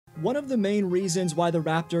One of the main reasons why the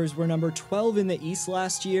Raptors were number 12 in the East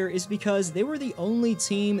last year is because they were the only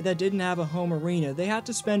team that didn't have a home arena. They had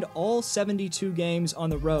to spend all 72 games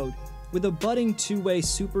on the road. With a budding two-way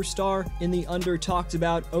superstar in the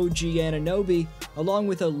under-talked-about OG Anunoby, along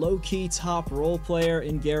with a low-key top role player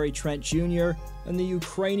in Gary Trent Jr., and the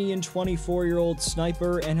Ukrainian 24-year-old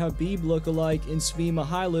sniper and Habib lookalike in Svi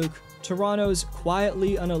Mykhailiuk, Toronto's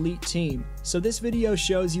quietly an elite team. So this video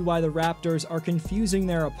shows you why the Raptors are confusing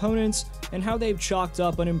their opponents and how they've chalked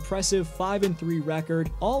up an impressive 5-3 record,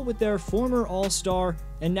 all with their former All-Star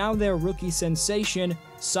and now their rookie sensation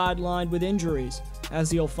sidelined with injuries.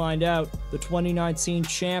 As you'll find out, the 2019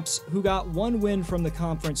 champs, who got one win from the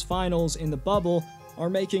conference finals in the bubble, are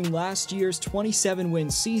making last year's 27-win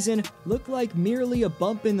season look like merely a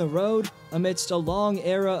bump in the road amidst a long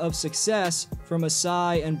era of success from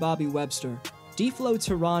Masai and Bobby Webster. DFlow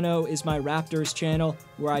Toronto is my Raptors channel,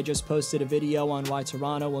 where I just posted a video on why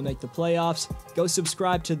Toronto will make the playoffs. Go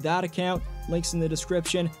subscribe to that account, links in the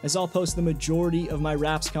description, as I'll post the majority of my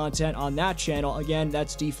Raps content on that channel. Again,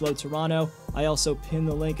 that's DFlow Toronto. I also pin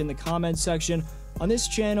the link in the comments section. On this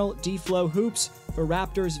channel, DFlow Hoops, for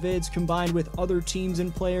Raptors vids combined with other teams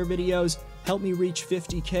and player videos. Help me reach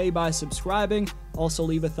 50K by subscribing. Also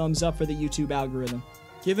leave a thumbs up for the YouTube algorithm.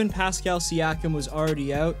 Given Pascal Siakam was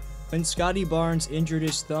already out, when Scotty Barnes injured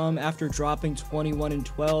his thumb after dropping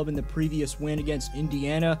 21-12 in the previous win against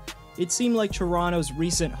Indiana, it seemed like Toronto's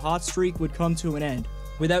recent hot streak would come to an end.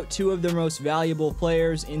 Without two of their most valuable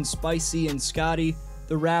players in Spicy and Scotty,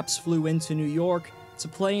 the Raps flew into New York to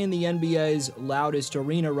play in the NBA's loudest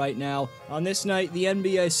arena right now. On this night, the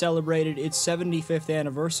NBA celebrated its 75th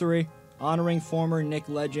anniversary, honoring former Knicks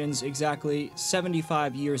legends exactly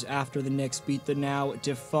 75 years after the Knicks beat the now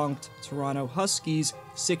defunct Toronto Huskies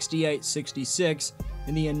 68-66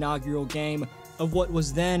 in the inaugural game of what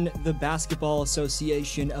was then the Basketball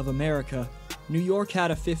Association of America. New York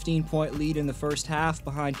had a 15-point lead in the first half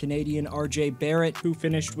behind Canadian RJ Barrett, who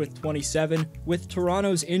finished with 27. With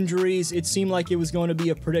Toronto's injuries, it seemed like it was going to be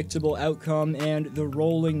a predictable outcome, and the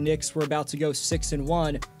rolling Knicks were about to go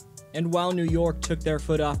 6-1. And while New York took their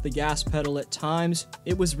foot off the gas pedal at times,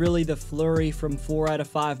 it was really the flurry from 4 out of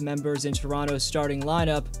 5 members in Toronto's starting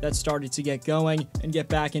lineup that started to get going and get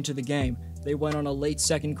back into the game. They went on a late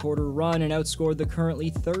second quarter run and outscored the currently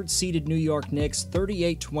third-seeded New York Knicks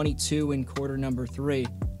 38-22 in quarter number 3.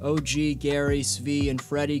 OG, Gary, Svi, and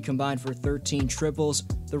Freddie combined for 13 triples.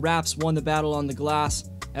 The Raps won the battle on the glass,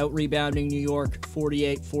 out-rebounding New York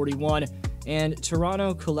 48-41, and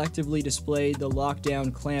Toronto collectively displayed the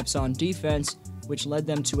lockdown clamps on defense, which led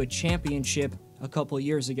them to a championship a couple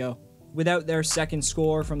years ago. Without their second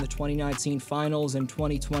score from the 2019 Finals and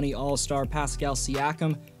 2020 All-Star Pascal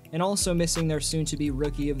Siakam, and also missing their soon-to-be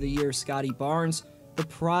Rookie of the Year Scotty Barnes, the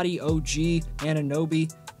proddy OG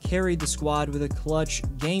Anunoby carried the squad with a clutch,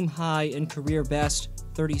 game-high, and career-best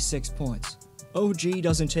 36 points. OG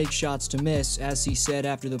doesn't take shots to miss, as he said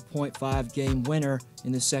after the .5 game winner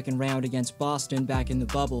in the second round against Boston back in the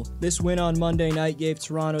bubble. This win on Monday night gave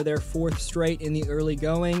Toronto their 4th straight in the early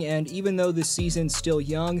going, and even though the season's still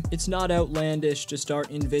young, it's not outlandish to start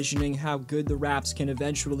envisioning how good the Raps can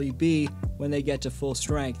eventually be when they get to full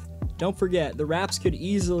strength. Don't forget, the Raps could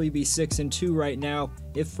easily be 6-2 right now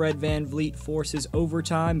if Fred VanVleet forces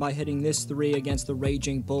overtime by hitting this 3 against the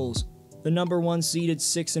raging Bulls. The number 1 seeded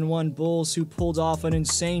 6-1 Bulls, who pulled off an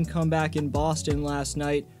insane comeback in Boston last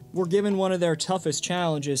night, were given one of their toughest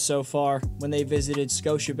challenges so far when they visited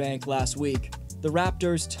Scotiabank last week. The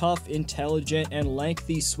Raptors' tough, intelligent, and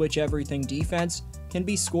lengthy switch-everything defense can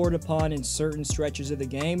be scored upon in certain stretches of the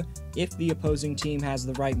game if the opposing team has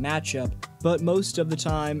the right matchup, but most of the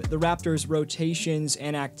time, the Raptors' rotations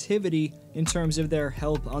and activity in terms of their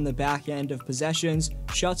help on the back end of possessions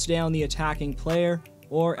shuts down the attacking player,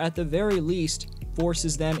 or at the very least,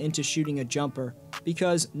 forces them into shooting a jumper,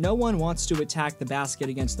 because no one wants to attack the basket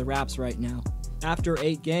against the Raps right now. After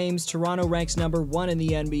 8 games, Toronto ranks number 1 in the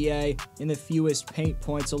NBA in the fewest paint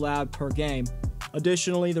points allowed per game.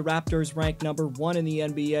 Additionally, the Raptors rank number 1 in the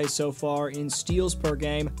NBA so far in steals per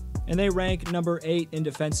game, and they rank number 8 in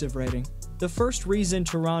defensive rating. The first reason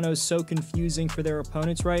Toronto's so confusing for their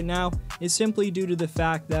opponents right now is simply due to the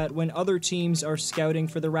fact that when other teams are scouting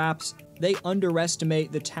for the Raps, they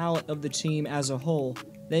underestimate the talent of the team as a whole.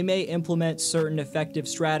 They may implement certain effective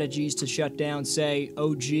strategies to shut down, say,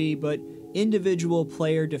 OG, but individual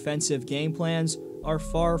player defensive game plans are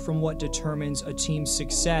far from what determines a team's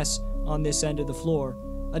success on this end of the floor.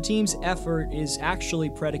 A team's effort is actually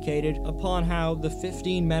predicated upon how the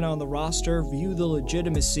 15 men on the roster view the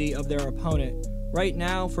legitimacy of their opponent. Right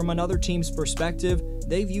now, from another team's perspective,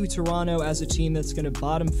 they view Toronto as a team that's going to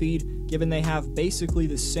bottom feed, given they have basically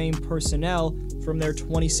the same personnel from their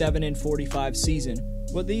 27-45 season.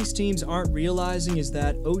 What these teams aren't realizing is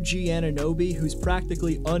that OG Anunoby, who's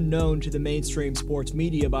practically unknown to the mainstream sports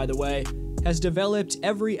media by the way, has developed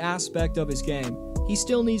every aspect of his game. He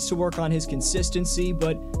still needs to work on his consistency,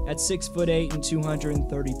 but at 6'8" and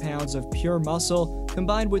 230 pounds of pure muscle,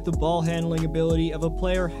 combined with the ball handling ability of a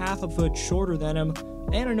player half a foot shorter than him,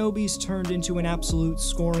 Anunoby's turned into an absolute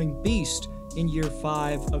scoring beast in year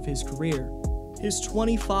 5 of his career. His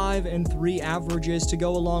 25-3 averages to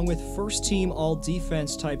go along with first-team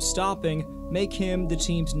all-defense type stopping make him the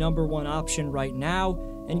team's #1 option right now,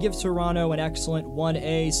 and give Toronto an excellent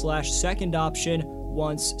 1A/second option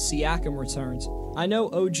once Siakam returns. I know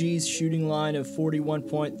OG's shooting line of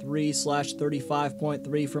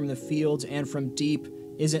 41.3/35.3 from the field and from deep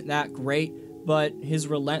isn't that great, but his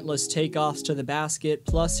relentless takeoffs to the basket,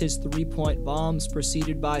 plus his three-point bombs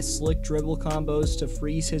preceded by slick dribble combos to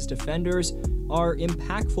freeze his defenders, are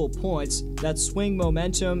impactful points that swing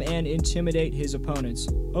momentum and intimidate his opponents.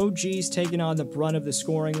 OG's taken on the brunt of the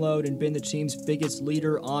scoring load and been the team's biggest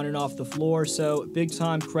leader on and off the floor, so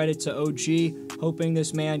big-time credit to OG, hoping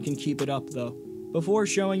this man can keep it up though. Before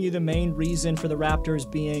showing you the main reason for the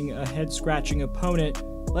Raptors being a head-scratching opponent,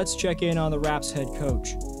 let's check in on the Raps head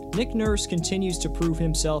coach. Nick Nurse continues to prove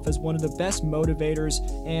himself as one of the best motivators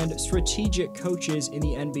and strategic coaches in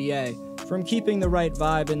the NBA. From keeping the right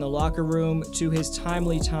vibe in the locker room to his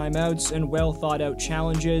timely timeouts and well-thought-out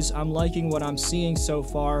challenges, I'm liking what I'm seeing so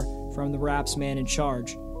far from the Raps man in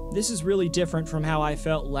charge. This is really different from how I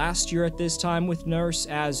felt last year at this time with Nurse,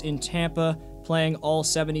 as in Tampa, playing all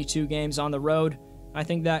 72 games on the road. I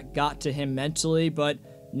think that got to him mentally, but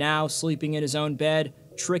now sleeping in his own bed,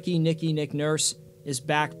 tricky Nick Nurse is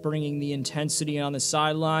back, bringing the intensity on the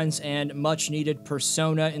sidelines and much-needed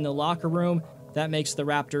persona in the locker room that makes the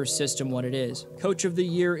Raptors system what it is. Coach of the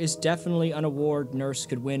Year is definitely an award Nurse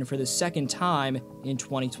could win for the second time in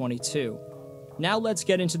 2022. Now let's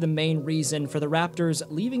get into the main reason for the Raptors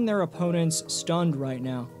leaving their opponents stunned right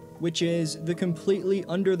now, which is the completely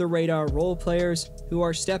under-the-radar role players who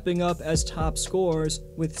are stepping up as top scorers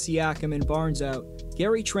with Siakam and Barnes out.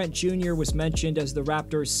 Gary Trent Jr. was mentioned as the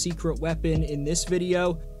Raptors' secret weapon in this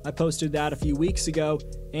video. I posted that a few weeks ago,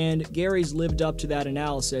 and Gary's lived up to that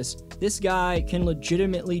analysis. This guy can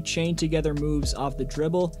legitimately chain together moves off the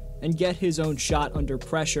dribble and get his own shot under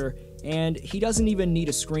pressure, and he doesn't even need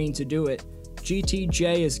a screen to do it.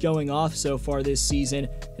 GTJ is going off so far this season,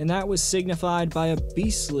 and that was signified by a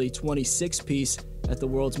beastly 26-piece at the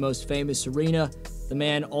world's most famous arena. The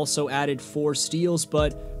man also added 4 steals,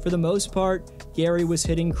 but for the most part, Gary was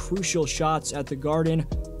hitting crucial shots at the Garden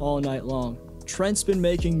all night long. Trent's been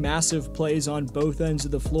making massive plays on both ends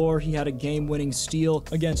of the floor. He had a game-winning steal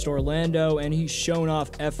against Orlando, and he's shown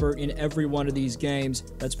off effort in every one of these games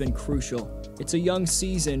that's been crucial. It's a young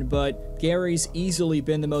season, but Gary's easily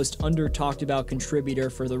been the most under-talked-about contributor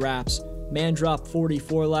for the Raps. Man dropped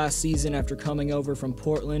 44 last season after coming over from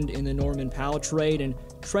Portland in the Norman Powell trade, and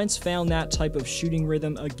Trent's found that type of shooting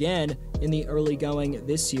rhythm again in the early going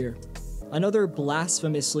this year. Another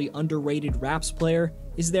blasphemously underrated Raps player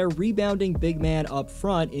is their rebounding big man up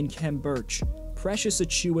front in Khem Birch. Precious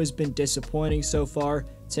Achiuwa's been disappointing so far,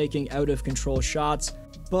 taking out-of-control shots,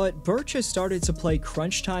 but Birch has started to play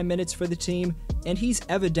crunch time minutes for the team, and he's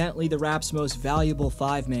evidently the Raps' most valuable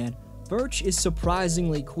 5-man. Birch is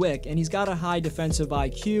surprisingly quick, and he's got a high defensive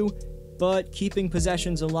IQ, but keeping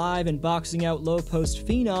possessions alive and boxing out low-post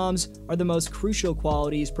phenoms are the most crucial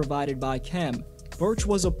qualities provided by Khem. Birch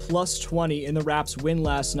was a +20 in the Raps' win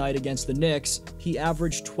last night against the Knicks. He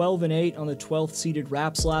averaged 12 and 8 on the 12th-seeded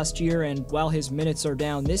Raps last year, and while his minutes are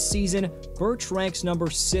down this season, Birch ranks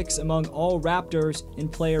number 6 among all Raptors in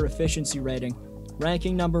player efficiency rating.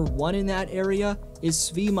 Ranking number 1 in that area is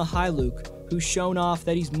Svi Mykhailiuk, who's shown off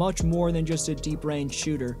that he's much more than just a deep-range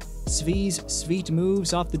shooter. Svi's sweet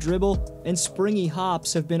moves off the dribble and springy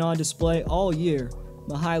hops have been on display all year.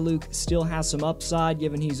 Mykhailiuk still has some upside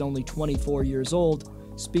given he's only 24 years old.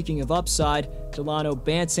 Speaking of upside, Delano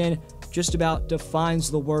Banton just about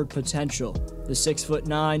defines the word potential. The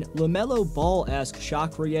 6'9", LaMelo Ball-esque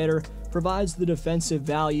shot creator provides the defensive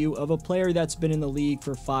value of a player that's been in the league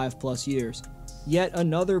for 5+ years. Yet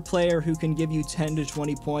another player who can give you 10 to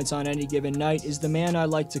 20 points on any given night is the man I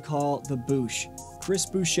like to call the Boosh. Chris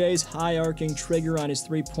Boucher's high-arcing trigger on his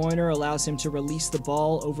three-pointer allows him to release the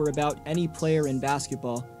ball over about any player in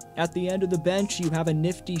basketball. At the end of the bench, you have a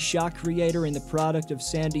nifty shot creator in the product of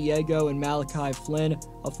San Diego and Malachi Flynn,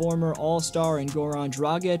 a former All-Star in Goran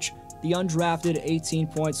Dragic, the undrafted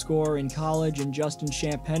 18-point scorer in college and Justin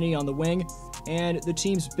Champagnie on the wing, and the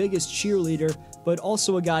team's biggest cheerleader, but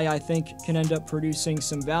also a guy I think can end up producing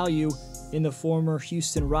some value in the former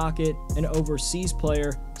Houston Rocket and overseas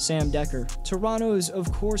player, Sam Dekker. Toronto is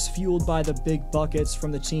of course fueled by the big buckets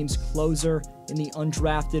from the team's closer in the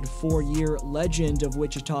undrafted 4-year legend of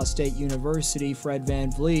Wichita State University, Fred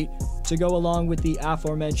VanVleet, to go along with the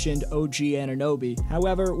aforementioned OG Anunoby.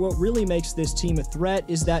 However, what really makes this team a threat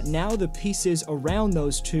is that now the pieces around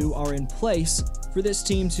those two are in place for this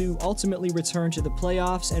team to ultimately return to the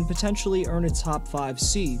playoffs and potentially earn a top 5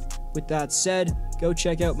 seed. With that said, go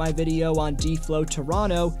check out my video on D-Flow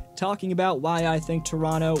Toronto talking about why I think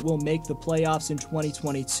Toronto will make the playoffs in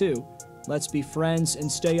 2022. Let's be friends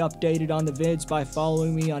and stay updated on the vids by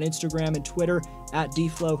following me on Instagram and Twitter at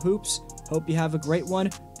DFlowHoops. Hope you have a great one.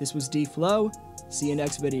 This was D-Flow. See you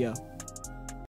next video.